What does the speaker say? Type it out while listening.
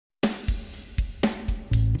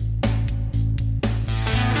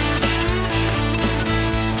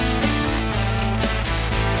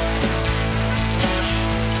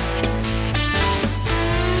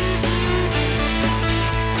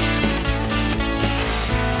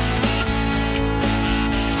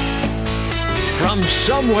From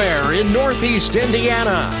somewhere in Northeast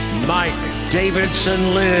Indiana, Mike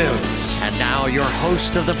Davidson lives. And now your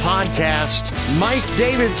host of the podcast, Mike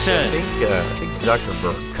Davidson. I think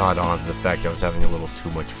Zuckerberg caught on to the fact I was having a little too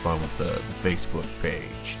much fun with the Facebook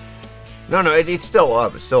page. No, it's still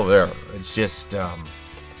up. It's still there. It's just,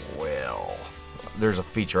 there's a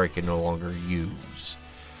feature I can no longer use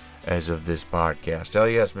as of this podcast. Oh,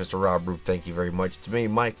 yes, Mr. Rob Roop, thank you very much. It's me,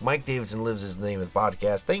 Mike. Mike Davidson lives his name of the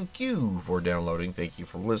podcast. Thank you for downloading. Thank you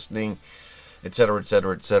for listening, etc.,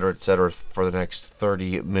 etc., etc., etc., for the next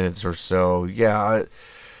 30 minutes or so. Yeah,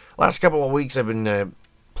 last couple of weeks I've been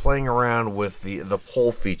playing around with the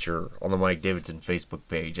poll feature on the Mike Davidson Facebook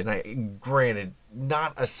page. And granted,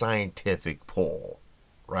 not a scientific poll,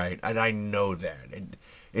 right? And I know that.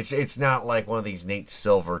 It's not like one of these Nate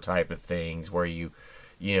Silver type of things where you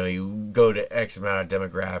go to X amount of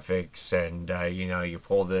demographics and, you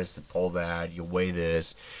pull this, pull that, you weigh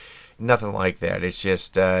this. Nothing like that. It's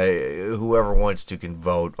just whoever wants to can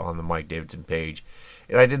vote on the Mike Davidson page.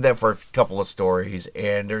 And I did that for a couple of stories.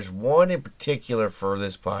 And there's one in particular for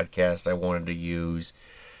this podcast I wanted to use.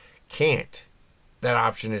 Can't. That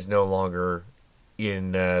option is no longer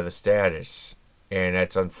in the status. And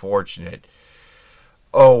that's unfortunate.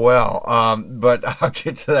 Oh, well, but I'll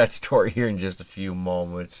get to that story here in just a few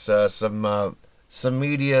moments. Some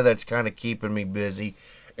media that's kind of keeping me busy.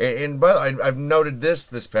 But I've noted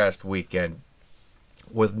this past weekend.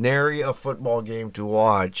 With nary a football game to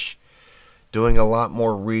watch, doing a lot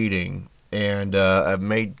more reading, and I've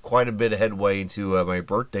made quite a bit of headway into my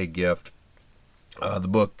birthday gift, the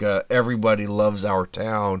book Everybody Loves Our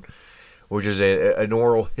Town, which is an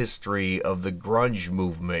oral history of the grunge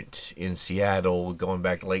movement in Seattle, going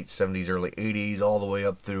back to late 70s, early 80s, all the way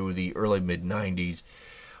up through the early mid-90s.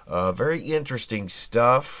 Very interesting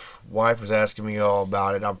stuff. Wife was asking me all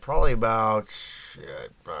about it. I'm probably about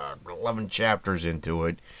 11 chapters into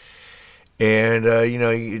it. And,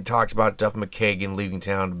 it talks about Duff McKagan leaving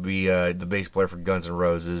town to be the bass player for Guns N'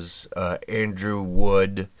 Roses. Andrew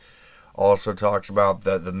Wood also talks about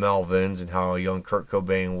the Melvins and how young Kurt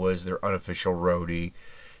Cobain was their unofficial roadie.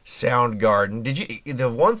 Soundgarden. The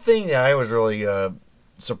one thing that I was really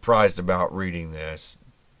surprised about reading this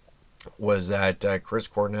was that Chris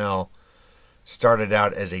Cornell started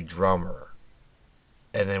out as a drummer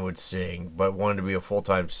and then would sing, but wanted to be a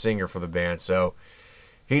full-time singer for the band. So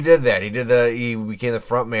he did that. He became the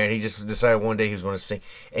front man. He just decided one day he was going to sing.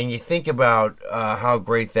 And you think about how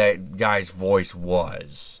great that guy's voice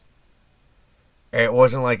was. And it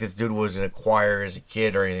wasn't like this dude was in a choir as a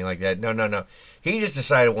kid or anything like that. No. He just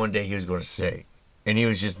decided one day he was going to sing. And he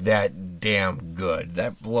was just that damn good.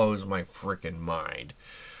 That blows my freaking mind.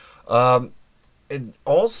 And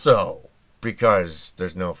also, because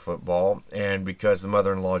there's no football, and because the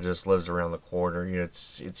mother-in-law just lives around the corner,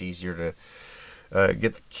 it's easier to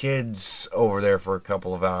get the kids over there for a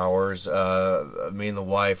couple of hours. Me and the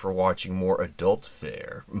wife are watching more adult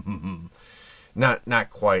fare. Not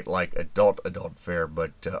quite like adult fare,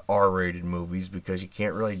 but R-rated movies, because you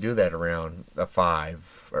can't really do that around a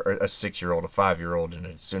 6-year-old, a 5-year-old, and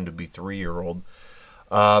a soon-to-be 3-year-old.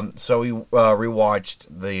 So we rewatched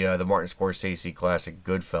the Martin Scorsese classic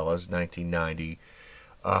Goodfellas, 1990,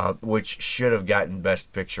 which should have gotten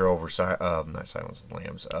Best Picture over not Silence of the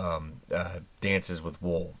Lambs, Dances with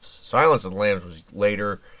Wolves. Silence of the Lambs was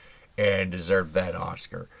later and deserved that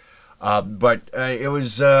Oscar. But it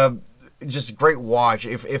was just a great watch.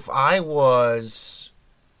 If I was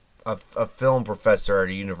a film professor at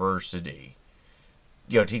a university,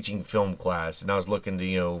 teaching film class, and I was looking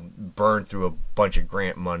to, burn through a bunch of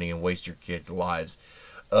grant money and waste your kids' lives,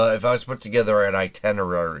 if I was put together an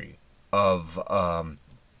itinerary of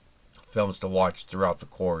films to watch throughout the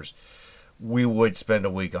course, we would spend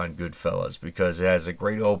a week on Goodfellas, because it has a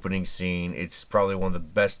great opening scene. It's probably one of the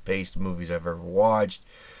best paced movies I've ever watched.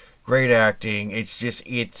 Great acting. It's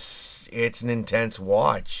an intense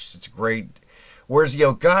watch. It's great. Whereas,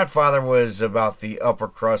 Godfather was about the upper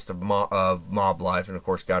crust of mob life, and of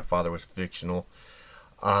course Godfather was fictional.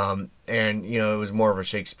 And, it was more of a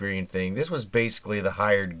Shakespearean thing. This was basically the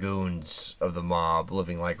hired goons of the mob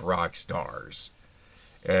living like rock stars.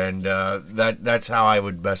 And that's how I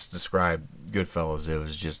would best describe Goodfellas. It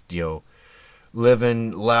was just,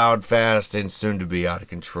 living loud, fast, and soon to be out of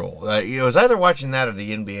control. It was either watching that or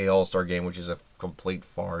the NBA All-Star Game, which is a complete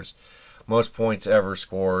farce. Most points ever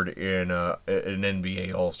scored in an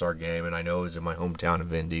NBA All-Star Game, and I know it was in my hometown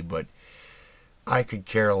of Indy, but I could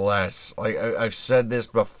care less. Like I've said this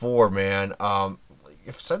before, man. I've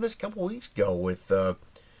said this a couple weeks ago with the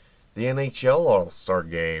NHL All-Star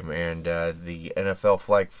Game and the NFL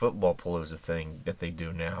Flag Football Palooza thing that they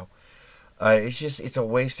do now. It's a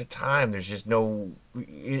waste of time. There's just no.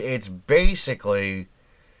 It's basically.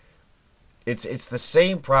 It's the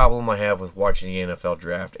same problem I have with watching the NFL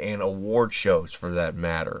draft and award shows, for that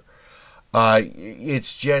matter.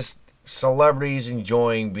 It's just celebrities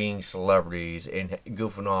enjoying being celebrities and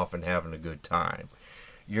goofing off and having a good time.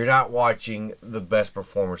 You're not watching the best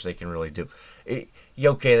performers they can really do.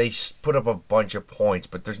 Okay, they put up a bunch of points,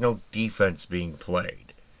 but there's no defense being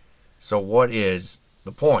played. So what is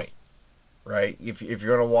the point, right? If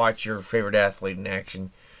you're going to watch your favorite athlete in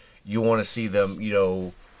action, you want to see them,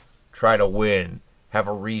 try to win, have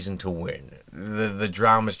a reason to win. The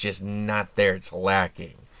drama's just not there. It's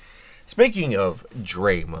lacking. Speaking of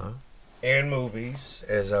drama and movies,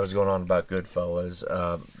 as I was going on about Goodfellas,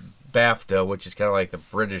 BAFTA, which is kind of like the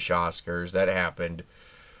British Oscars, that happened,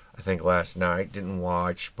 I think, last night. Didn't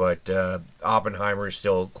watch, but Oppenheimer is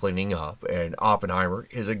still cleaning up, and Oppenheimer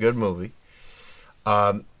is a good movie.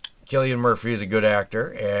 Cillian Murphy is a good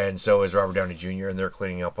actor, and so is Robert Downey Jr., and they're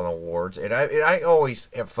cleaning up on awards. And I always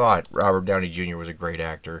have thought Robert Downey Jr. was a great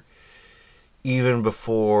actor, even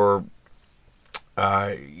before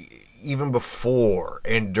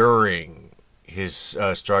and during his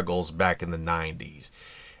struggles back in the 90s.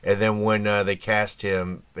 And then when they cast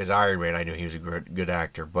him as Iron Man, I knew he was a good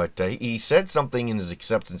actor. But he said something in his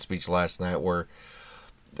acceptance speech last night where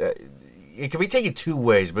it can be taken two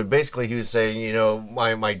ways. But basically he was saying,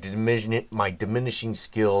 my diminishing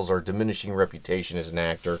skills or diminishing reputation as an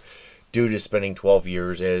actor due to spending 12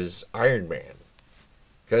 years as Iron Man.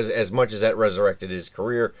 Because as much as that resurrected his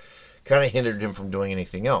career, kind of hindered him from doing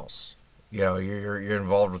anything else. You're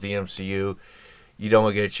involved with the MCU. You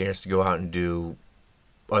don't get a chance to go out and do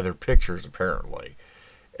other pictures, apparently.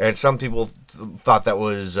 And some people thought that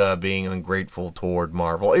was being ungrateful toward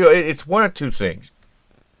Marvel. It's one of two things.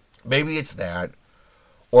 Maybe it's that,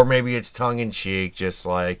 or maybe it's tongue-in-cheek, just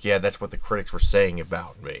like, yeah, that's what the critics were saying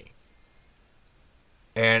about me.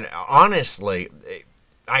 And honestly,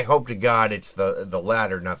 I hope to God it's the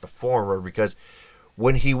latter, not the former, because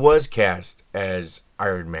when he was cast as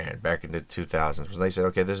Iron Man back in the 2000s, when they said,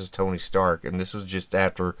 okay, this is Tony Stark, and this was just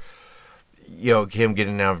after him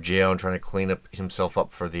getting out of jail and trying to clean up himself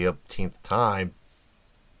up for the umpteenth time,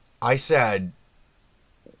 I said,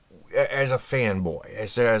 as a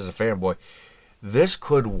fanboy, this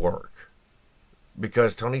could work.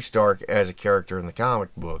 Because Tony Stark, as a character in the comic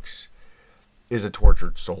books, is a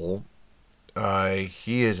tortured soul.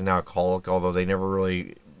 He is an alcoholic, although they never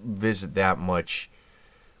really visit that much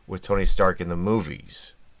with Tony Stark in the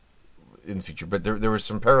movies in the future. But there was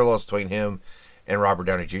some parallels between him and Robert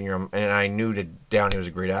Downey Jr. And I knew that Downey was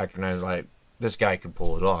a great actor, and I was like, this guy could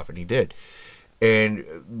pull it off, and he did. And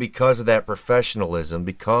because of that professionalism,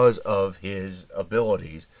 because of his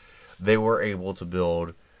abilities, they were able to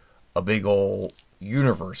build a big old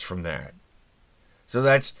universe from that. So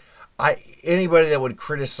that's anybody that would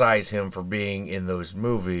criticize him for being in those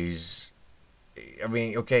movies. I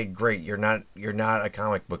mean, okay, great. You're not a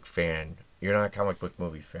comic book fan. You're not a comic book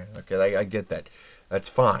movie fan. Okay, I get that. That's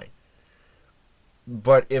fine.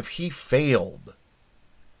 But if he failed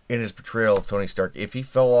in his portrayal of Tony Stark, if he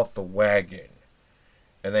fell off the wagon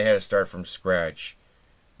and they had to start from scratch,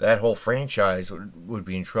 that whole franchise would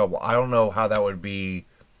be in trouble. I don't know how that would be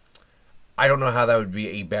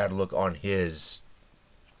a bad look on his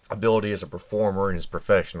ability as a performer and his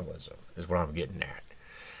professionalism, is what I'm getting at.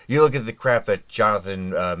 You look at the crap that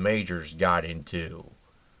Jonathan Majors got into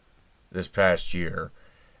this past year,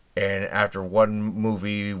 and after one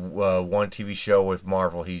movie, one TV show with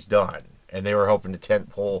Marvel, he's done. And they were hoping to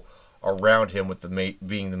tentpole around him with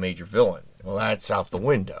being the major villain. Well, that's out the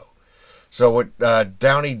window. So what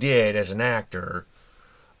Downey did as an actor,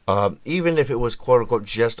 even if it was quote-unquote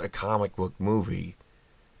just a comic book movie,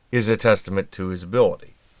 is a testament to his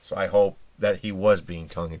ability. So I hope that he was being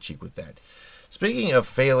tongue-in-cheek with that. Speaking of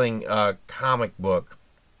failing comic book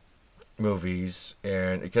movies,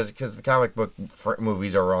 and because the comic book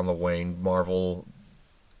movies are on the wane, Marvel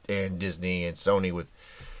and Disney and Sony with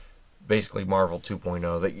basically Marvel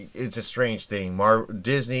 2.0. It's a strange thing.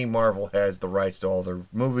 Disney, Marvel has the rights to all their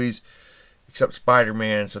movies except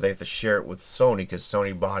Spider-Man, so they have to share it with Sony because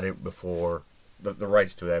Sony bought it before the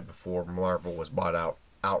rights to that before Marvel was bought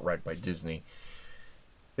outright by Disney.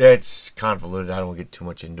 It's convoluted. I don't want to get too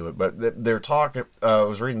much into it, but they're talking. I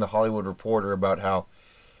was reading the Hollywood Reporter about how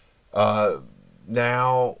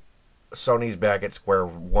now Sony's back at square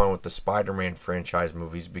one with the Spider-Man franchise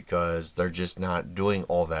movies because they're just not doing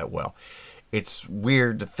all that well. It's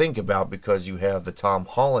weird to think about because you have the Tom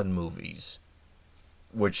Holland movies,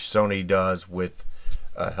 which Sony does with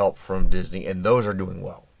help from Disney, and those are doing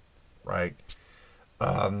well, right?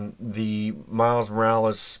 The Miles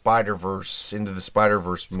Morales Spider-Verse, Into the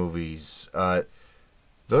Spider-Verse movies,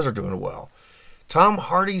 those are doing well. Tom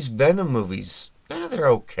Hardy's Venom movies, they're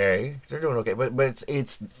okay. They're doing okay. But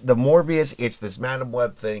it's the Morbius, it's this Madam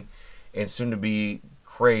Web thing, and soon to be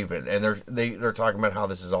Craven. And they're talking about how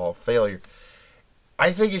this is all a failure.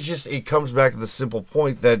 I think it comes back to the simple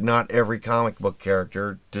point that not every comic book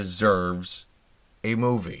character deserves a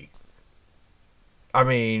movie. I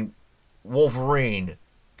mean, Wolverine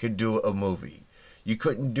could do a movie. You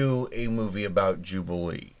couldn't do a movie about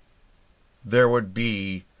Jubilee. There would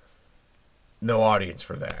be no audience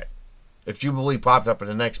for that. If Jubilee popped up in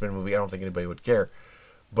an X-Men movie, I don't think anybody would care.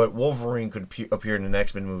 But Wolverine could appear in an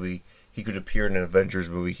X-Men movie. He could appear in an Avengers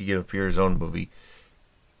movie. He could appear in his own movie.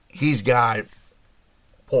 He's got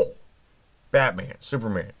pull. Batman,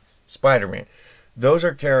 Superman, Spider-Man. Those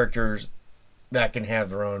are characters that can have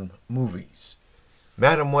their own movies.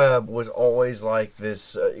 Madam Web was always like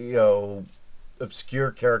this,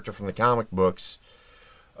 obscure character from the comic books.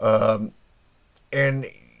 And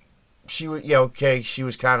she was, she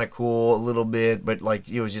was kind of cool a little bit, but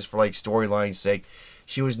it was just for storyline's sake.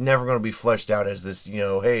 She was never going to be fleshed out as this,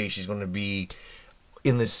 hey, she's going to be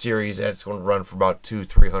in this series that's going to run for about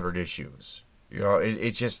 200-300 issues.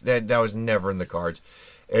 It's just that was never in the cards.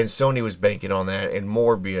 And Sony was banking on that, and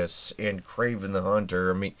Morbius and Craven the Hunter.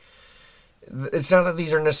 I mean, it's not that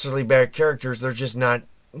these are necessarily bad characters. They're just not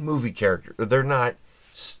movie characters. They're not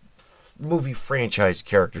movie franchise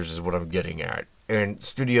characters is what I'm getting at. And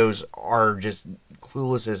studios are just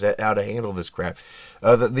clueless as to how to handle this crap.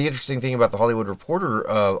 The interesting thing about the Hollywood Reporter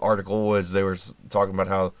article was they were talking about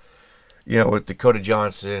how, with Dakota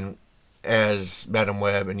Johnson as Madam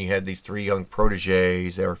Web, and you had these 3 young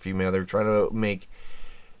proteges that were female. They were trying to make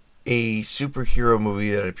a superhero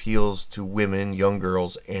movie that appeals to women, young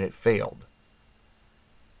girls, and it failed.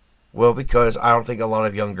 Well, because I don't think a lot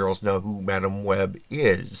of young girls know who Madam Web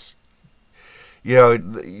is.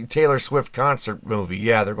 Taylor Swift concert movie,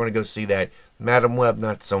 yeah, they're going to go see that. Madam Web,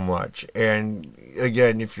 not so much. And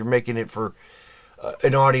again, if you're making it for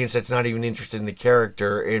an audience that's not even interested in the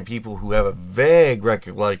character, and people who have a vague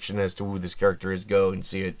recollection as to who this character is go and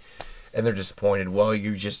see it, and they're disappointed, well,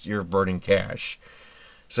 you're burning cash.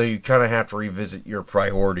 So you kind of have to revisit your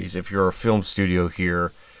priorities if you're a film studio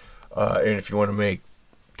here, and if you want to make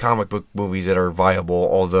comic book movies that are viable,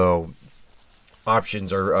 although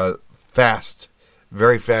options are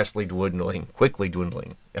quickly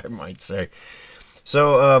dwindling, I might say.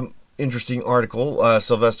 So, interesting article.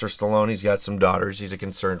 Sylvester Stallone, he's got some daughters. He's a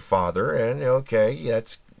concerned father, and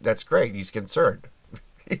that's great. He's concerned.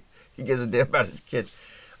 He gives a damn about his kids.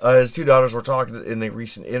 His 2 daughters were talking in a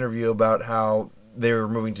recent interview about how they were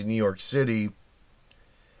moving to New York City,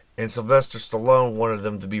 and Sylvester Stallone wanted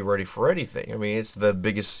them to be ready for anything. I mean, it's the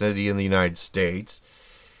biggest city in the United States,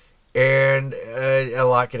 and a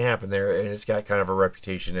lot can happen there, and it's got kind of a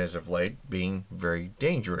reputation as of late being very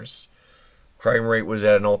dangerous. Crime rate was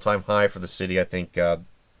at an all-time high for the city, I think,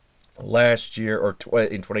 last year, or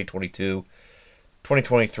in 2022.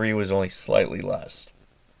 2023 was only slightly less.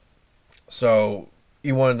 So,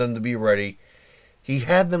 he wanted them to be ready. He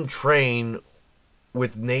had them train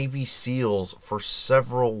with Navy SEALs for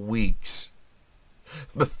several weeks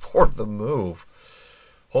before the move.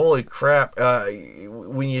 Holy crap.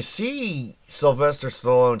 When you see Sylvester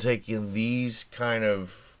Stallone taking these kind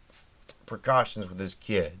of precautions with his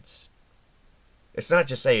kids, it's not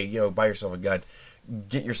just say, buy yourself a gun,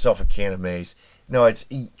 get yourself a can of mace. No, it's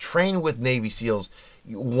train with Navy SEALs.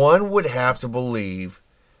 One would have to believe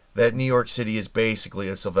that New York City is basically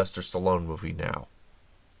a Sylvester Stallone movie now.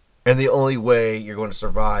 And the only way you're going to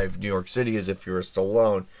survive New York City is if you're a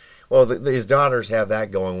Stallone. Well, his daughters have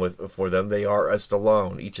that going for them. They are a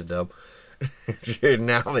Stallone, each of them. And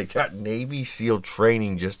now they got Navy SEAL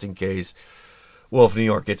training just in case. Well, if New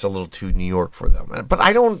York gets a little too New York for them. But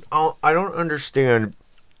I don't understand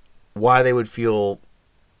why they would feel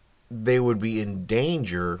they would be in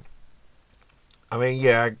danger. I mean,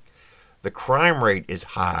 yeah, the crime rate is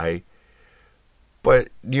high, but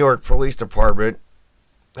New York Police Department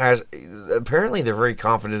apparently they're very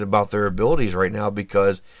confident about their abilities right now,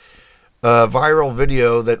 because a viral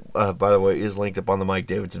video that, by the way, is linked up on the Mike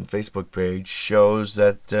Davidson Facebook page shows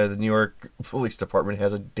that the New York Police Department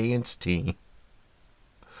has a dance team.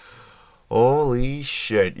 Holy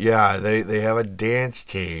shit. Yeah, they have a dance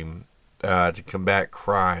team to combat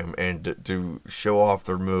crime and to show off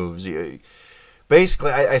their moves.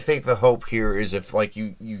 Basically, I think the hope here is if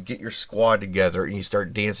you get your squad together and you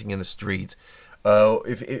start dancing in the streets,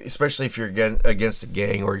 especially if you're against a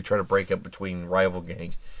gang or you're trying to break up between rival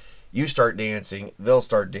gangs, You start dancing, they'll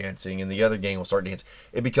start dancing, and the other gang will start dancing.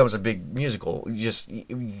 It becomes a big musical. Just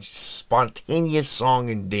spontaneous song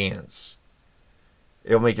and dance.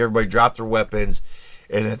 It'll make everybody drop their weapons,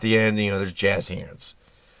 and at the end, there's jazz hands.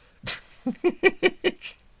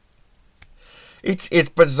 It's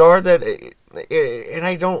bizarre that, and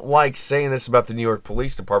I don't like saying this about the New York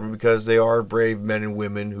Police Department because they are brave men and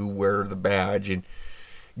women who wear the badge and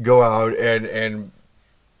go out and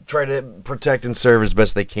try to protect and serve as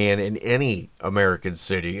best they can in any American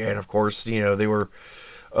city. And of course, they were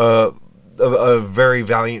a very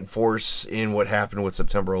valiant force in what happened with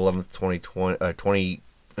September 11th,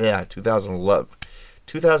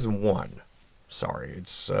 2001. Sorry,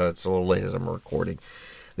 it's a little late as I'm recording.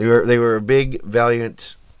 They were a big,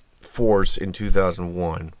 valiant force in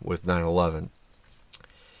 2001 with 9/11.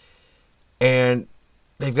 And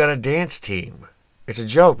they've got a dance team. It's a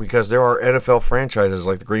joke because there are NFL franchises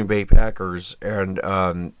like the Green Bay Packers and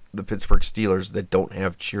the Pittsburgh Steelers that don't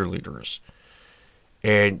have cheerleaders.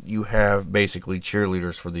 And you have basically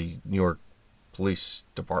cheerleaders for the New York Police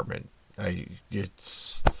Department.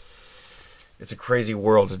 It's a crazy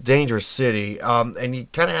world. It's a dangerous city. And you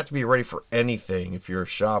kind of have to be ready for anything if you're a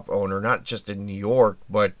shop owner, not just in New York,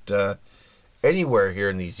 but anywhere here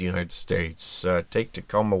in these United States. Take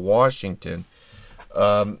Tacoma, Washington.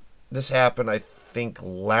 This happened, I think,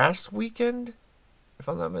 last weekend, if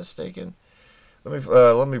I'm not mistaken.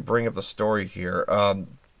 Let me bring up the story here.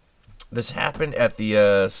 This happened at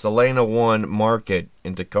the Salina One Market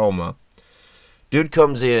in Tacoma. Dude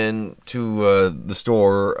comes in to the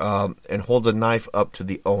store and holds a knife up to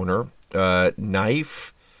the owner.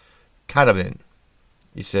 Knife Kataman.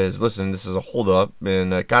 He says, "Listen, this is a holdup."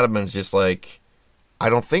 And Kataman's just like, "I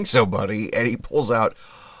don't think so, buddy." And he pulls out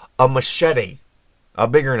a machete, a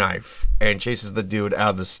bigger knife, and chases the dude out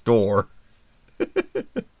of the store.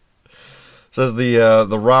 Says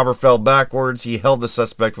the robber fell backwards. He held the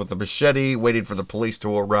suspect with the machete, waited for the police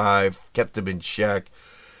to arrive, kept him in check.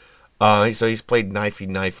 So he's played knifey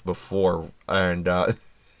knife before, and I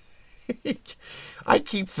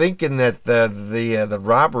keep thinking that the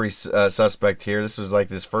robbery suspect here, this was like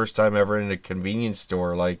his first time ever in a convenience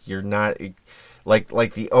store. Like, you're not like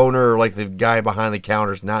the owner, like the guy behind the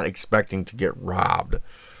counter is not expecting to get robbed.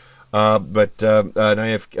 But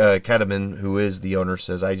Naif Kataman, who is the owner,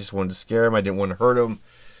 says, "I just wanted to scare him. I didn't want to hurt him.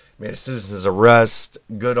 Made a citizen's arrest.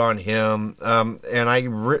 Good on him."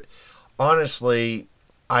 And honestly,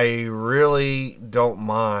 I really don't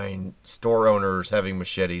mind store owners having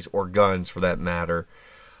machetes or guns, for that matter,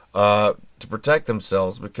 to protect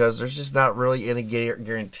themselves, because there's just not really any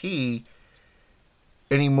guarantee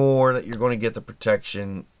anymore that you're going to get the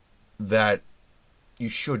protection that you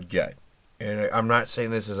should get. And I'm not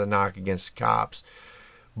saying this as a knock against cops,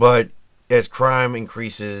 but as crime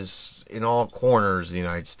increases in all corners of the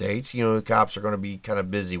United States, the cops are going to be kind of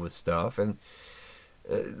busy with stuff. And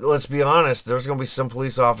let's be honest, there's going to be some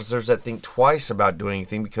police officers that think twice about doing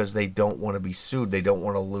anything because they don't want to be sued. They don't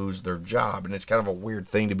want to lose their job. And it's kind of a weird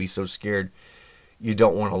thing to be so scared you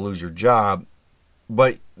don't want to lose your job.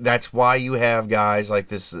 But that's why you have guys like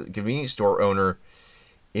this convenience store owner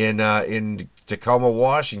in Tacoma,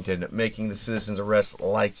 Washington, making the citizen's arrest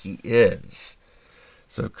like he is.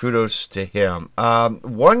 So kudos to him.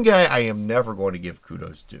 One guy I am never going to give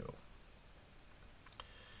kudos to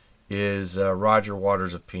is Roger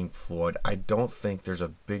Waters of Pink Floyd. I don't think there's a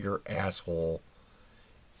bigger asshole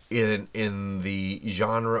in the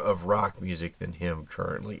genre of rock music than him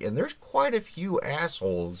currently. And there's quite a few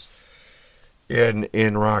assholes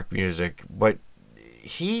in rock music, but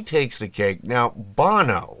he takes the cake. Now,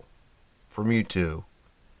 Bono from U2,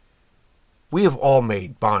 we have all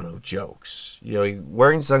made Bono jokes.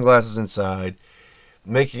 Wearing sunglasses inside,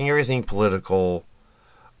 making everything political.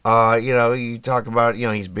 You talk about,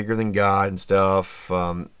 he's bigger than God and stuff.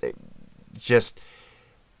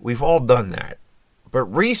 We've all done that. But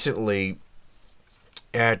recently,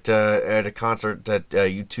 at a concert that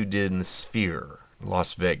U2 did in the Sphere in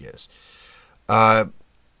Las Vegas,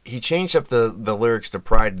 he changed up the lyrics to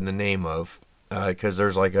 "Pride in the Name of," because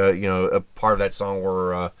there's like a part of that song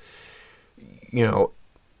where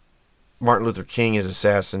Martin Luther King is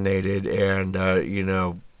assassinated, and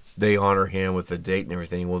they honor him with the date and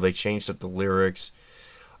everything. Well, they changed up the lyrics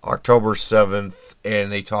October 7th,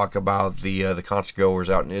 and they talk about the concertgoers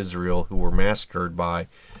out in Israel who were massacred by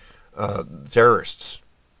terrorists,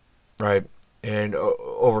 right? And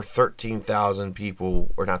over 13,000 people,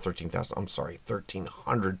 or not 13,000, I'm sorry,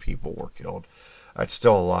 1,300 people were killed. That's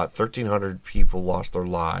still a lot. 1,300 people lost their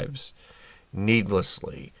lives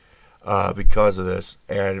needlessly because of this.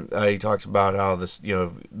 And he talks about how this,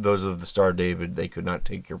 those of the Star of David, they could not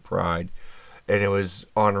take your pride. and it was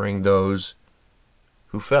honoring those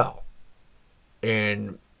who fell.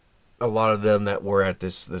 And a lot of them that were at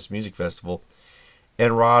this music festival.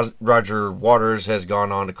 And Roger Waters has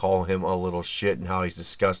gone on to call him a little shit and how he's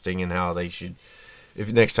disgusting and how they should,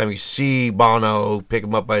 if next time you see Bono, pick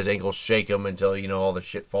him up by his ankles, shake him until, all the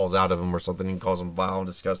shit falls out of him or something, and calls him vile and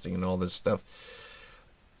disgusting and all this stuff.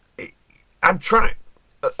 I'm trying,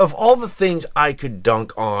 of all the things I could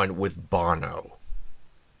dunk on with Bono,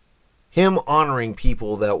 him honoring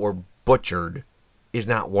people that were butchered is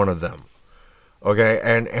not one of them. Okay,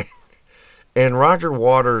 and Roger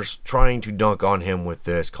Waters trying to dunk on him with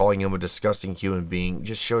this, calling him a disgusting human being,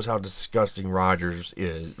 just shows how disgusting Roger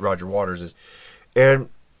Waters is. And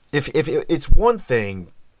if it's one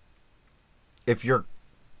thing, if you're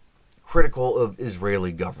critical of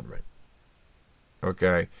Israeli government,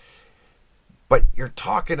 okay, but you're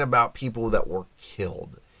talking about people that were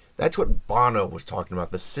killed. That's what Bono was talking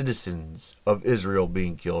about, the citizens of Israel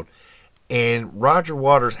being killed. And Roger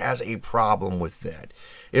Waters has a problem with that.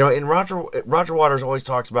 And Roger Waters always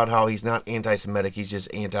talks about how he's not anti-Semitic, he's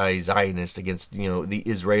just anti-Zionist against, the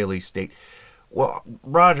Israeli state. Well,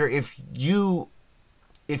 Roger, if you're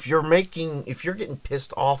getting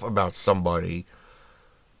pissed off about somebody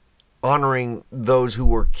honoring those who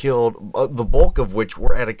were killed, the bulk of which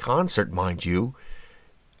were at a concert, mind you,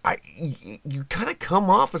 you kind of come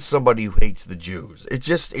off as somebody who hates the Jews.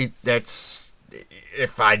 That's,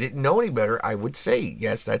 if I didn't know any better, I would say,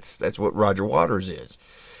 yes, that's what Roger Waters is.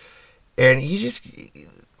 And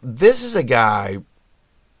this is a guy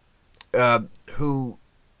who,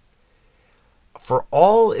 for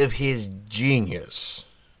all of his genius,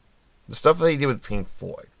 the stuff that he did with Pink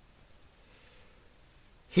Floyd,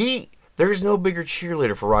 there's no bigger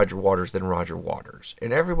cheerleader for Roger Waters than Roger Waters.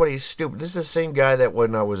 And everybody's stupid. This is the same guy that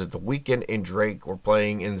when I was at the Weeknd and Drake were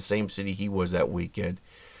playing in the same city he was that weekend,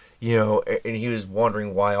 and he was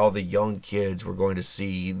wondering why all the young kids were going to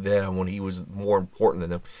see them when he was more important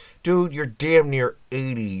than them. Dude, you're damn near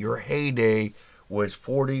 80. Your heyday was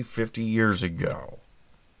 40, 50 years ago.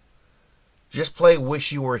 Just play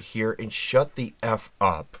Wish You Were Here and shut the F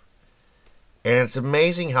up. And it's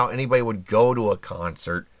amazing how anybody would go to a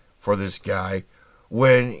concert for this guy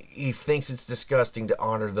when he thinks it's disgusting to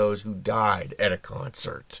honor those who died at a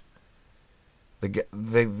concert.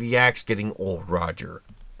 The act's getting old, Roger.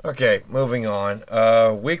 Okay, moving on.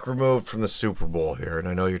 Week removed from the Super Bowl here, and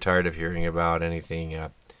I know you're tired of hearing about anything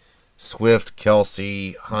Swift,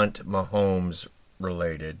 Kelsey, Hunt, Mahomes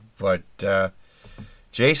related, but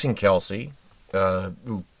Jason Kelsey,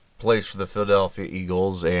 who plays for the Philadelphia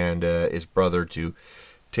Eagles and is brother to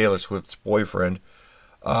Taylor Swift's boyfriend,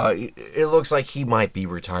 it looks like he might be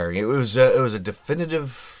retiring. It was a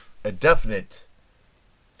definite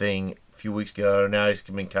thing a few weeks ago. Now he's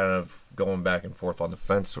been kind of going back and forth on the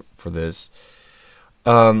fence for this.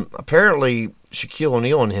 Apparently, Shaquille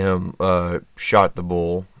O'Neal and him shot the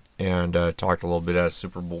bull and talked a little bit at a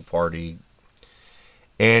Super Bowl party.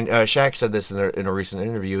 And Shaq said this in a recent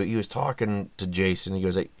interview. He was talking to Jason. He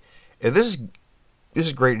goes, "Hey, this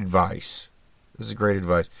is great advice. This is great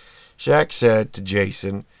advice." Shaq said to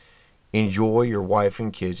Jason, "Enjoy your wife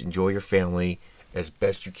and kids, enjoy your family as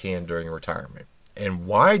best you can during retirement." And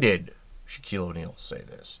why did Shaquille O'Neal say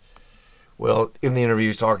this? Well, in the interview, he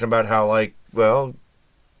was talking about how,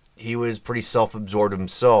 he was pretty self-absorbed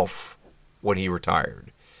himself when he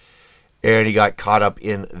retired. And he got caught up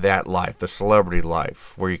in that life, the celebrity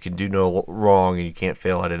life, where you can do no wrong and you can't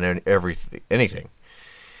fail at anything.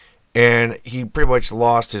 And he pretty much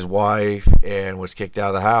lost his wife and was kicked out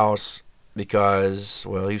of the house because, he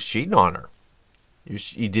was cheating on her.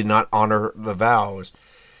 He did not honor the vows.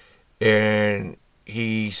 And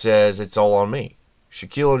he says, it's all on me.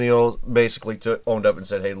 Shaquille O'Neal basically owned up and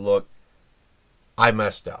said, hey, look, I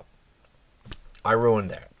messed up. I ruined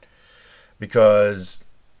that. Because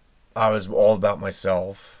I was all about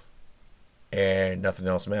myself and nothing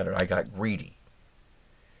else mattered. I got greedy.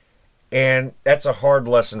 And that's a hard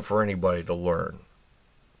lesson for anybody to learn.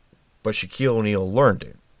 But Shaquille O'Neal learned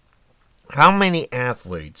it. How many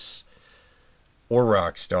athletes or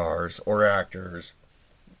rock stars or actors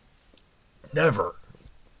never,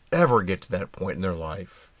 ever get to that point in their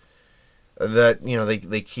life that,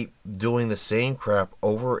 they keep doing the same crap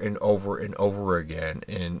over and over and over again,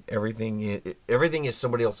 and everything is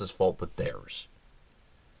somebody else's fault but theirs.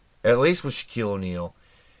 At least with Shaquille O'Neal,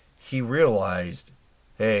 he realized,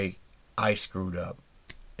 hey, I screwed up.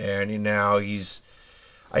 And now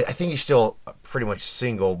I think he's still pretty much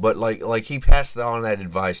single, but like he passed on that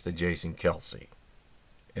advice to Jason Kelsey.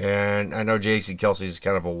 And I know Jason Kelsey is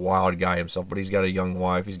kind of a wild guy himself, but he's got a young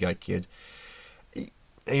wife, he's got kids.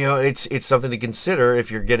 it's something to consider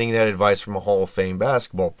if you're getting that advice from a Hall of Fame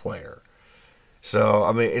basketball player. So,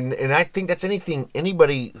 I mean, and I think that's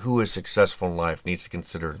anybody who is successful in life needs to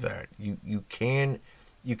consider that. You can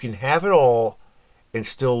have it all and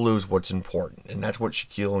still lose what's important. And that's what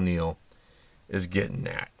Shaquille O'Neal is getting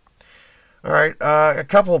at. All right, a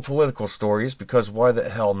couple of political stories, because why the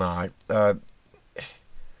hell not?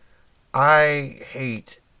 I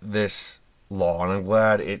hate this law, and I'm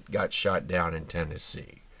glad it got shot down in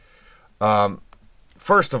Tennessee.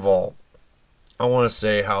 First of all, I want to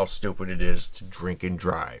say how stupid it is to drink and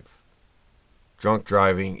drive. Drunk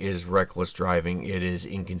driving is reckless driving. It is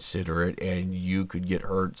inconsiderate, and you could get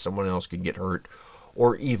hurt, someone else could get hurt,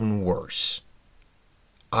 or even worse.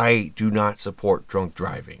 I do not support drunk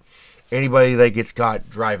driving. Anybody that gets caught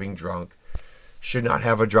driving drunk should not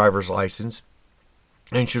have a driver's license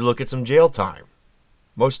and should look at some jail time.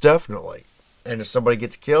 Most definitely. And if somebody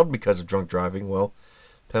gets killed because of drunk driving, well,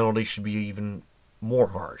 penalty should be even more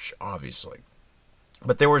harsh, obviously.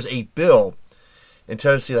 But there was a bill in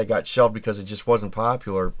Tennessee that got shelved because it just wasn't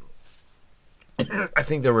popular. I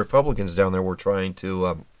think the Republicans down there were trying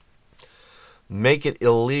to make it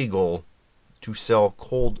illegal to sell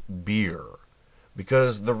cold beer.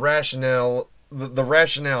 Because the rationale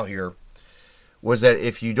here was that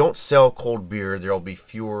if you don't sell cold beer, there'll be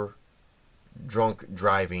fewer drunk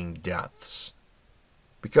driving deaths.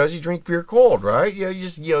 Because you drink beer cold, right? You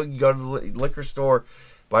go to the liquor store,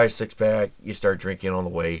 buy a 6-pack, you start drinking on the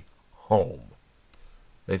way home.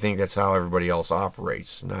 They think that's how everybody else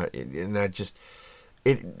operates.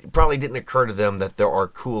 It probably didn't occur to them that there are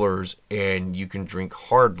coolers and you can drink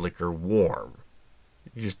hard liquor warm.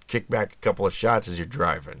 You just kick back a couple of shots as you're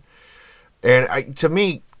driving. And to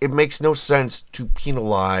me, it makes no sense to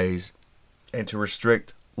penalize and to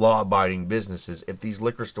restrict law-abiding businesses if these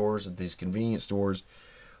liquor stores, if these convenience stores,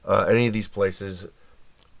 any of these places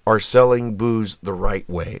are selling booze the right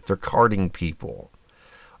way. If they're carding people,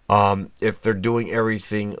 if they're doing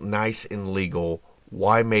everything nice and legal,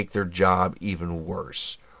 why make their job even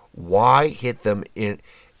worse? Why hit them in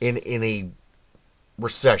a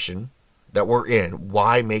recession that we're in?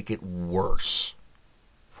 Why make it worse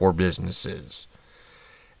for businesses?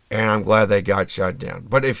 And I'm glad they got shut down.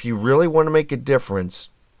 But if you really want to make a difference,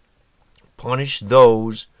 punish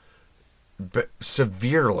those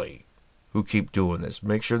severely who keep doing this.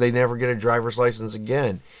 Make sure they never get a driver's license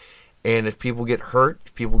again. And if people get hurt,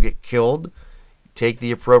 if people get killed, take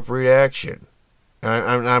the appropriate action.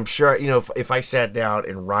 I'm sure, if I sat down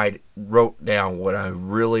and wrote down what I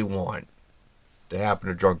really want to happen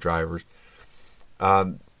to drunk drivers,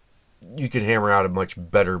 you can hammer out a much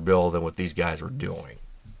better bill than what these guys were doing.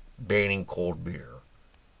 Banning cold beer.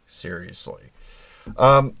 Seriously.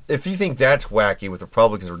 If you think that's wacky what the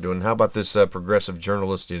Republicans were doing, how about this progressive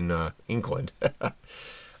journalist in England?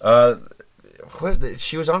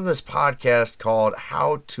 She was on this podcast called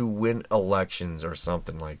How to Win Elections or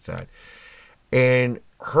something like that. And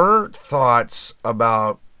her thoughts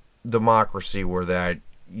about democracy were that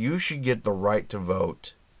you should get the right to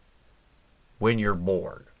vote when you're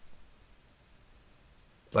born.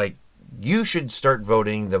 Like, you should start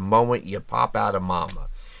voting the moment you pop out of mama.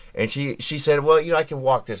 And she said, well, I can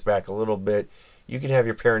walk this back a little bit. You can have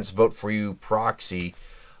your parents vote for you proxy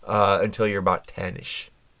until you're about 10-ish.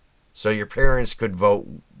 So your parents could vote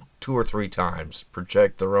 2 or 3 times,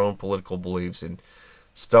 project their own political beliefs, and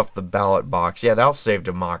stuff the ballot box. Yeah, that'll save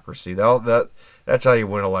democracy. That's how you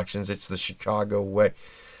win elections. It's the Chicago way.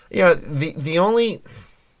 The only...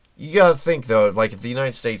 You gotta think, though, like, if the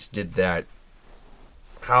United States did that,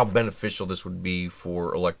 how beneficial this would be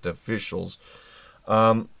for elected officials.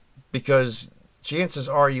 Because chances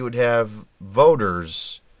are you would have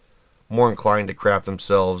voters more inclined to crap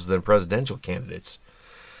themselves than presidential candidates.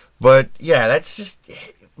 But, yeah, this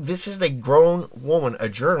is a grown woman, a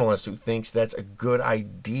journalist, who thinks that's a good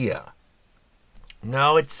idea.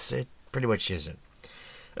 No, it pretty much isn't.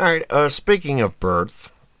 All right, speaking of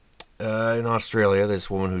birth, in Australia, this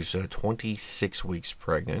woman who's 26 weeks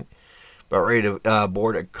pregnant, about ready to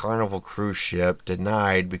board a Carnival cruise ship,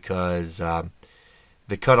 denied because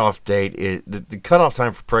the cutoff date the cutoff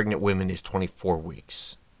time for pregnant women is 24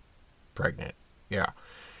 weeks pregnant. Yeah.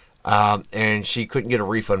 And she couldn't get a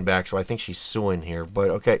refund back, so I think she's suing here. But,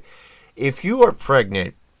 okay, if you are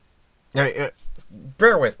pregnant,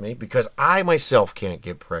 bear with me, because I myself can't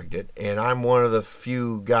get pregnant, and I'm one of the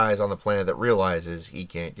few guys on the planet that realizes he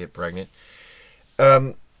can't get pregnant.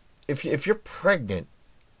 If you're pregnant,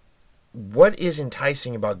 what is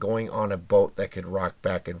enticing about going on a boat that could rock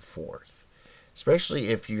back and forth? Especially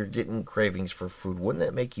if you're getting cravings for food. Wouldn't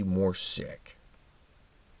that make you more sick?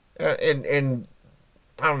 And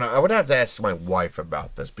I don't know. I would have to ask my wife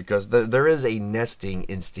about this because there is a nesting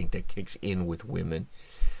instinct that kicks in with women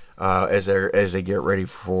as they get ready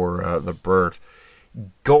for the birth.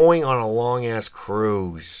 Going on a long ass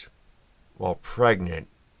cruise while pregnant,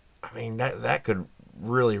 I mean that could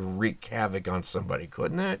really wreak havoc on somebody,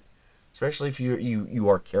 couldn't it? Especially if you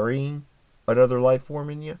are carrying another life form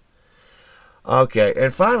in you. Okay,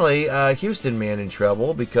 and finally, Houston man in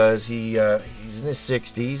trouble because he's in his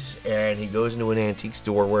 60s and he goes into an antique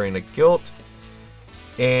store wearing a kilt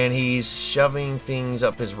and he's shoving things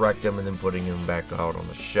up his rectum and then putting them back out on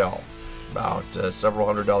the shelf. About several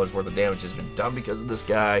 $100s worth of damage has been done because of this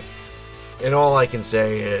guy. And all I can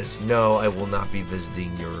say is, no, I will not be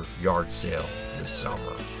visiting your yard sale this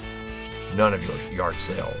summer. None of your yard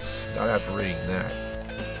sales. Not after reading that.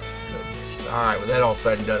 Goodness. All right, with that all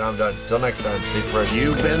said and done, I'm done. Until next time, stay fresh.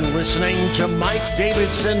 You've been listening to Mike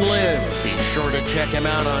Davidson Live. Be sure to check him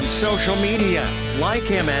out on social media. Like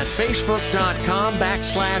him at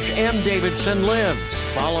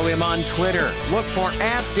facebook.com/mdavidsonlives. Follow him on Twitter. Look for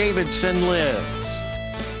 @DavidsonLive.